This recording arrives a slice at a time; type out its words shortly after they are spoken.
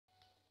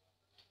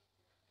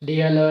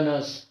Dear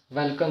learners,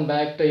 welcome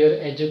back to your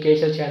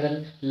education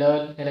channel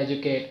Learn and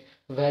Educate,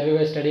 where we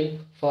were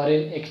studying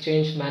Foreign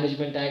Exchange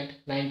Management Act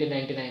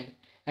 1999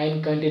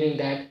 and continuing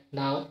that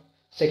now.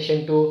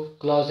 Section 2,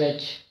 Clause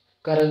H,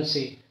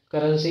 Currency.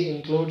 Currency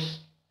includes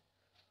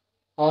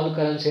all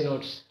currency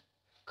notes.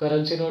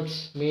 Currency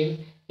notes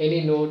mean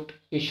any note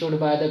issued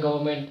by the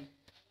government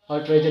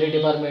or treasury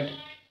department.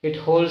 It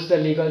holds the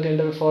legal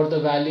tender for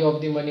the value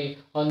of the money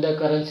on the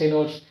currency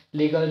notes.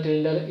 Legal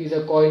tender is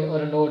a coin or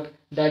a note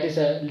that is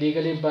a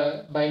legally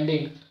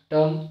binding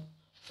term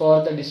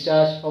for the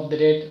discharge of the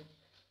debt.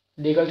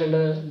 Legal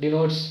tender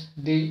denotes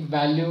the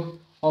value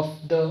of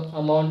the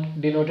amount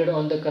denoted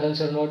on the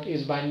currency note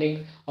is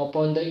binding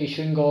upon the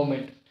issuing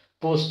government.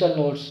 Postal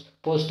notes.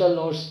 Postal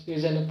notes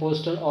is a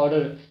postal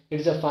order. It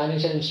is a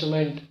financial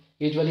instrument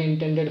usually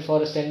intended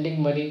for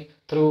sending money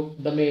through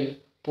the mail.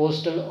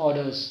 Postal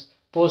orders.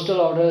 Postal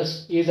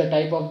orders is a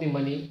type of the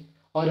money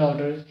or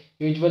order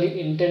usually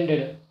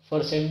intended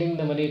for sending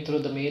the money through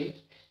the mail.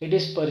 It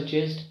is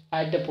purchased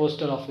at the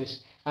postal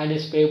office and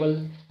is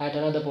payable at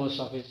another post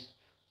office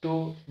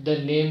to the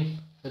name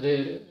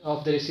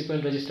of the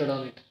recipient registered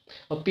on it.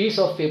 A piece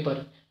of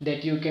paper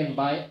that you can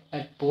buy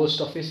at post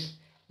office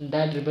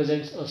that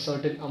represents a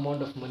certain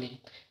amount of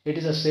money. It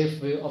is a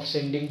safe way of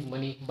sending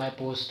money by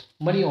post.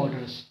 Money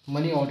orders.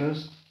 Money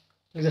orders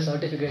is a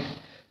certificate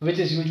which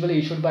is usually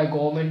issued by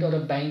government or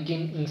a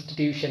banking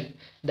institution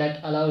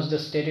that allows the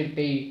stated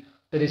payee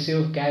to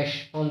receive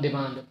cash on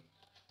demand.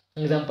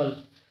 Example,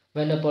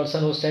 when a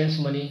person who sends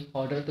money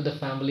order to the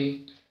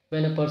family,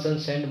 when a person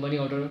send money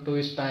order to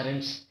his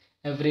parents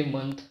every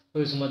month, to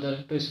his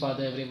mother, to his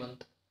father every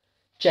month.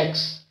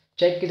 Checks.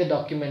 Check is a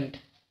document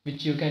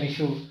which you can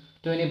issue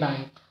to any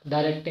bank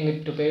directing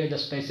it to pay the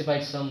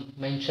specified sum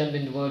mentioned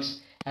in words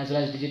as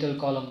well as digital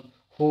column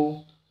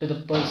who to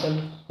the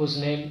person whose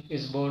name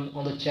is borne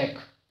on the check.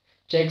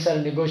 Checks are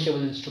a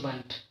negotiable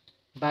instrument.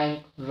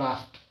 Bank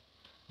draft.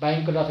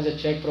 Bank draft is a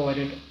check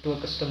provided to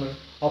a customer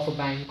of a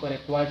bank or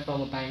acquired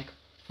from a bank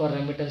for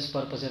remittance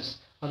purposes.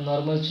 A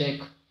normal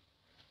check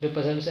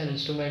represents an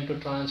instrument to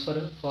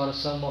transfer for a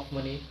sum of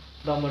money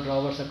from a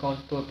drawer's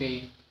account to a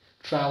payee.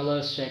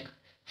 Traveler's check.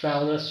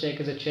 Traveler's check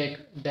is a check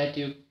that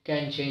you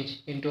can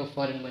change into a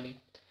foreign money.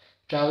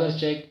 Traveler's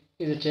check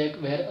is a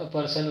check where a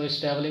person who is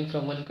traveling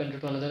from one country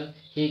to another,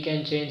 he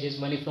can change his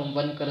money from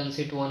one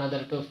currency to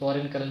another to a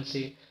foreign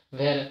currency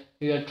where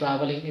you are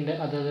traveling in the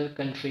other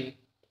country.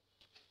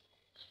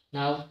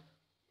 Now,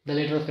 the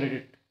letter of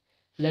credit.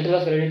 Letter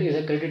of credit is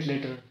a credit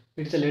letter.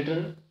 It's a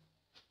letter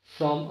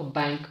from a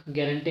bank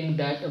guaranteeing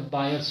that a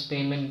buyer's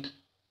payment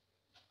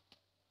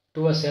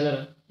to a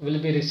seller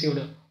will be received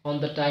on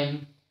the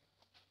time.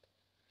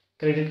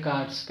 Credit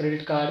cards.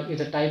 Credit card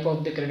is a type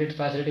of the credit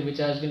facility which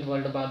has been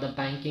provided by the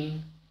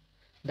banking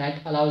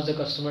that allows the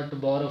customer to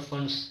borrow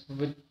funds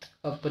with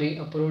a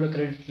pre-approved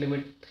credit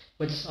limit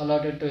which is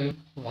allotted to him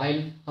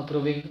while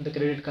approving the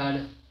credit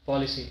card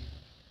policy.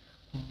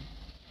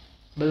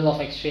 Bill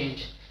of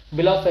exchange.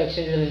 Bill of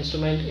exchange is an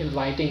instrument in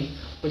writing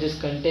which is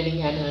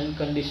containing an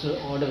unconditional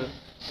order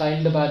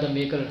signed by the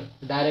maker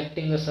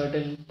directing a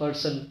certain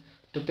person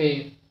to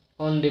pay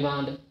on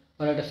demand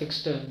or at a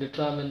fixed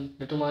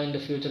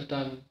determined future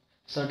time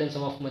certain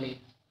sum of money.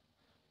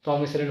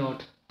 Promissory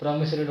note.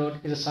 Promissory note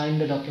is a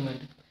signed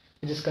document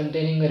which is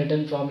containing a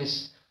written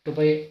promise to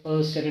pay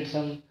a stated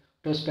sum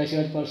to a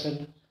specified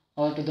person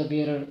or to the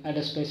bearer at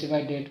a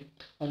specified date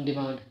on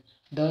demand.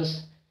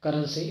 Thus,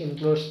 currency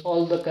includes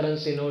all the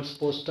currency notes,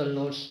 postal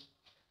notes,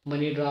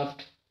 money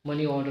draft,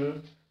 money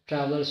order,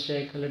 traveler's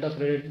check, letter of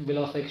credit,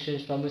 bill of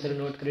exchange, promissory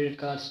note, credit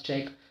cards,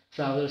 check,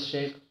 traveler's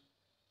check,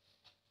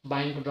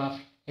 bank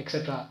draft,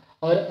 etc.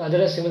 or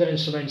other similar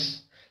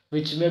instruments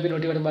which may be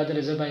notified by the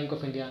Reserve Bank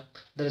of India.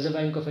 The Reserve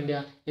Bank of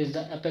India is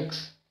the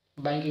apex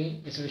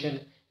banking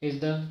institution, is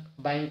the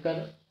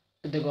banker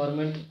to the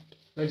government,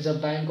 it is a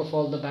bank of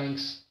all the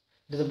banks.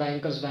 It is a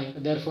banker's bank.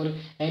 Therefore,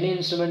 any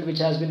instrument which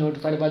has been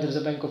notified by the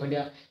Reserve Bank of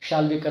India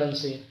shall be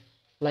currency,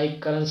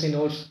 like currency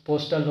notes,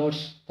 postal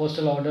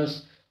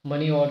orders,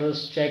 money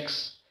orders,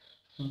 checks,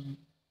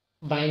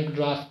 bank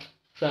draft,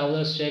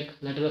 traveler's check,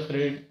 letter of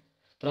credit,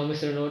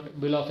 promissory note,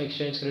 bill of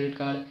exchange, credit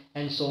card,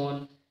 and so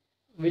on,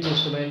 which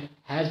instrument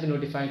has been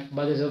notified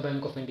by the Reserve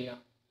Bank of India.